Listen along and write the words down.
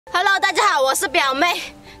Hello， 大家好，我是表妹。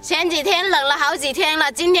前几天冷了好几天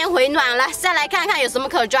了，今天回暖了，下来看看有什么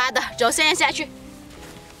可抓的。走，现在下去。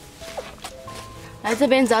来这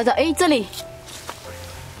边找找，哎，这里，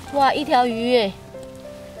哇，一条鱼哎！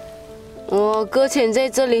我搁浅在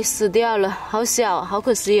这里死掉了，好小，好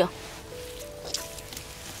可惜哦。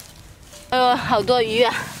好多鱼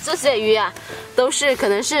啊！这些鱼啊，可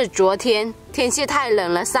能是昨天天气太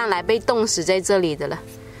冷了，上来被冻死在这里的了，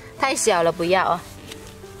太小了，不要哦。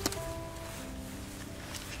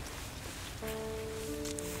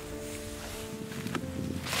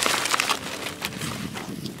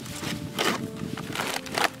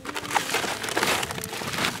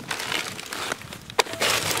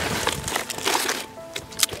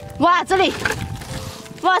哇，这里，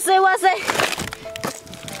哇塞哇塞，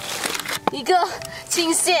一个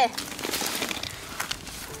青蟹。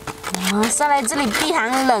哇，上来这里避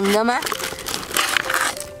寒冷的吗？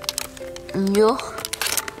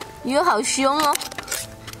哟，好凶哦！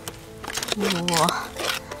哇，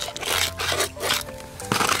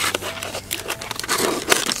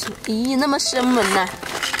咦，那么生猛呐！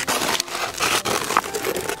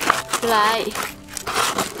出来。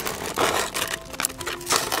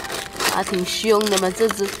还挺凶的嘛，这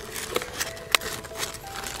只。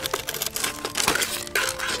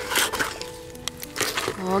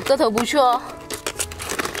哦，个头不错哦。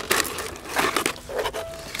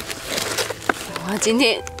哇，今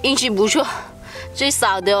天运气不错，最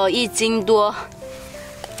少的有1斤多。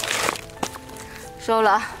收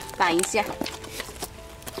了，绑一下。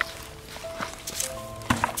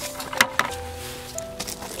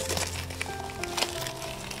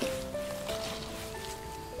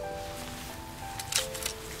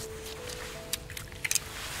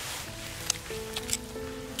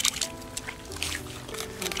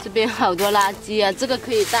这边好多垃圾啊，这个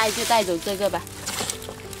可以带就带走这个吧。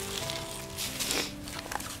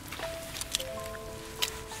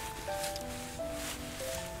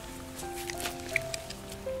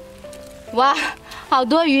哇，好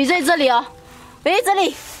多鱼在这里哦！哎，这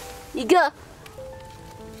里一个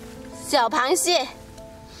小螃蟹，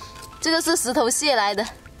这个是石头蟹来的，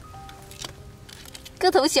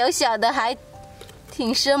个头小小的，还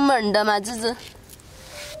挺生猛的嘛，这只。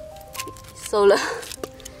收了。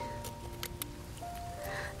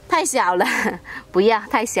太小了，不要，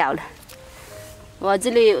太小了。哇，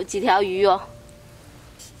这里有几条鱼哦，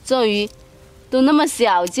这种鱼都那么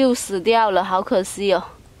小就死掉了，好可惜哦。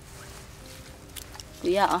不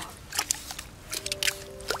要啊！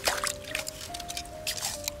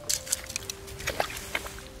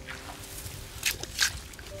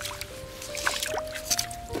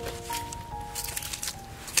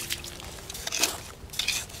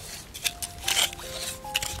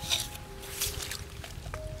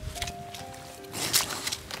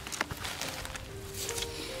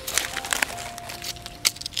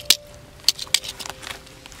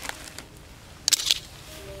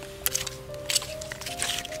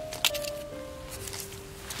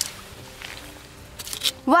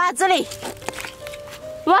哇，这里，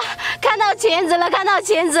哇，看到钳子了，看到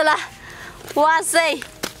钳子了，哇塞，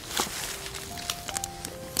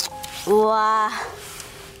哇，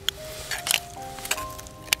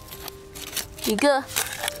一个，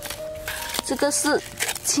这个是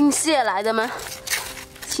青蟹来的吗？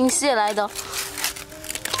青蟹来的，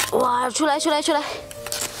哇，出来，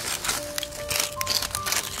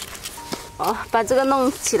哦，把这个弄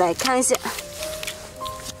起来看一下。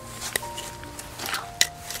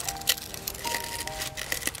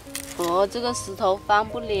哦，这个石头翻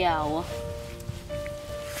不了哦。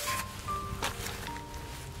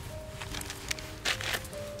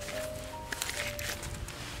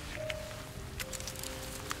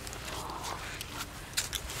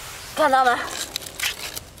看到吗？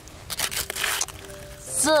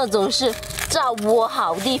这种是照窝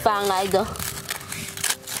好地方来的。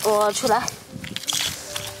我出来。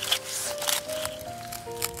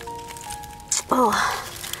哦，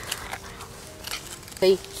可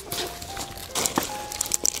以。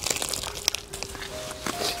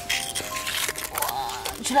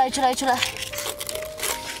出来！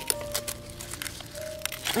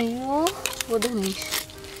哎呦，握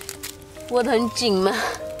得很紧嘛。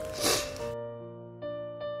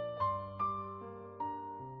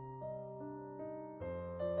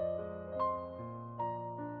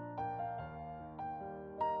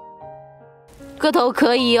个头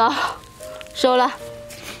可以哦，收了。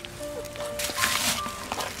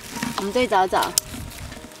我们再找找，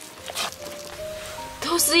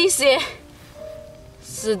都是一些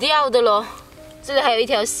死掉的咯。这里还有一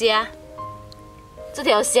条虾，这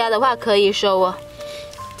条虾的话可以收哦。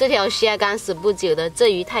这条虾刚死不久的，这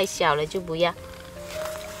鱼太小了就不要。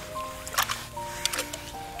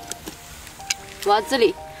哇，这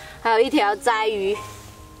里还有一条斋鱼，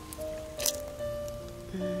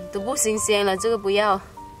都不新鲜了，这个不要，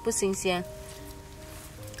不新鲜。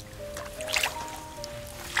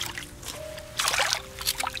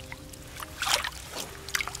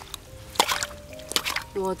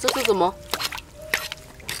哇，这是什么？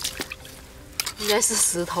应该是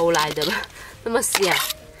石头来的吧，那么香。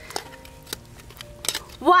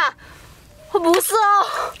哇，不是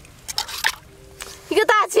哦，一个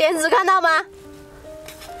大钳子，看到吗？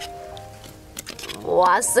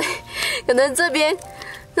哇塞，可能这边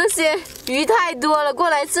那些鱼太多了，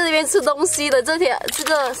过来这边吃东西的这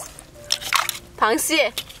个螃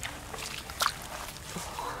蟹，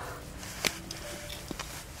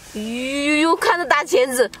哟，看着大钳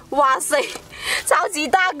子，哇塞，超级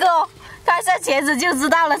大个哦！看一下钳子就知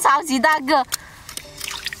道了，超级大个。哇，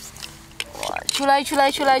出来！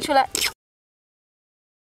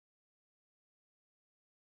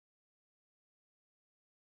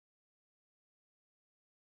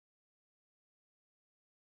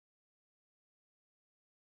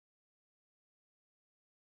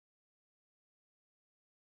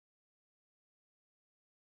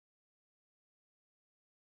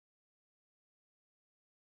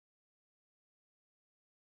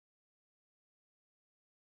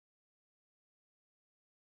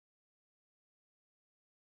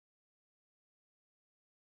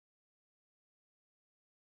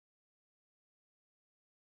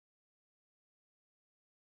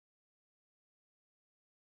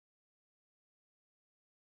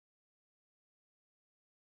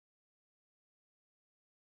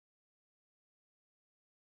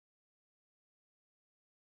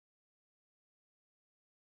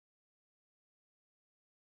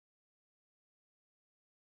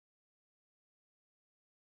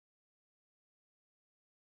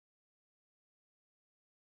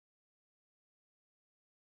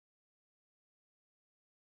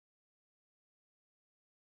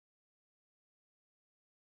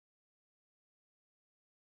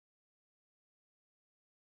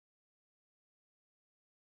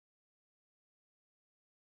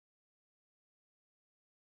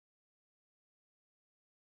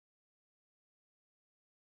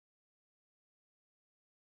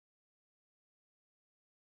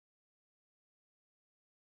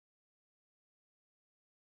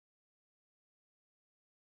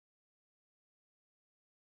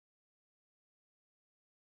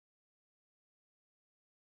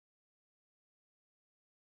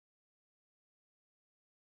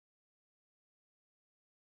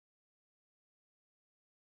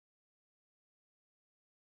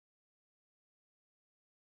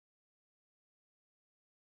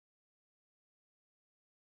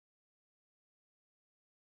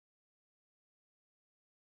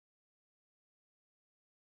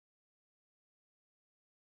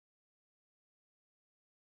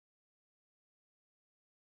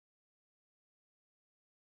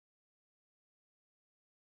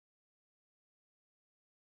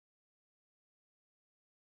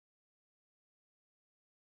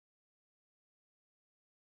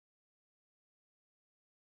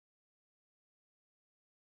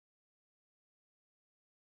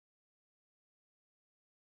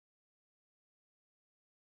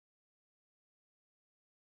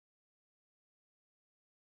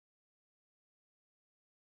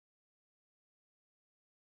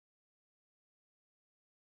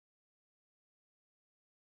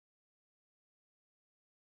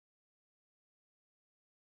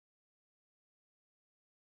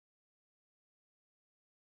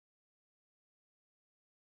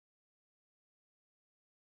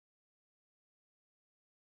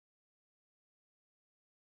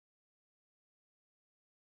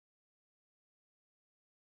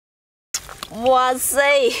哇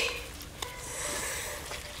塞，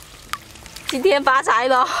今天发财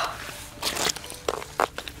了！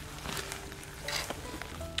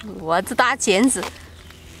哇，这大钳子！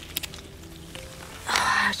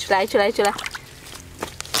啊，出来！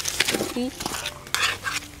咦，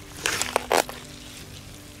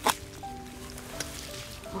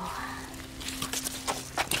哇！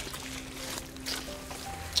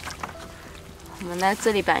我们来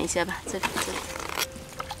这里绑一下吧，这里。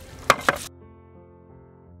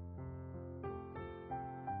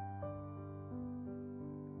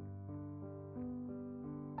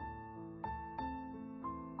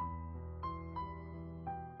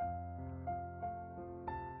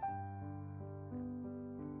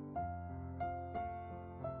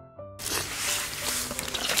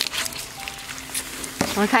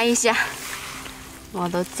我们看一下，哇，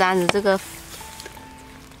都沾着这个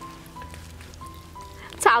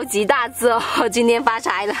超级大只哦！今天发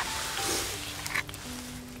财了。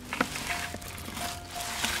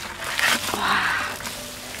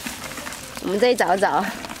我们再找找，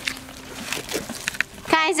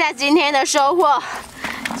看一下今天的收获。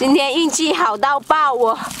今天运气好到爆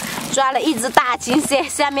哦，抓了一只大青蟹，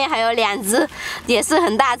下面还有2只，也是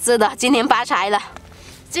很大只的。今天发财了。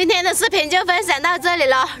今天的视频就分享到这里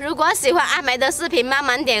了。如果喜欢阿梅的视频，帮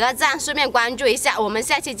忙点个赞，顺便关注一下。我们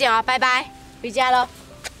下期见哦，拜拜，回家喽。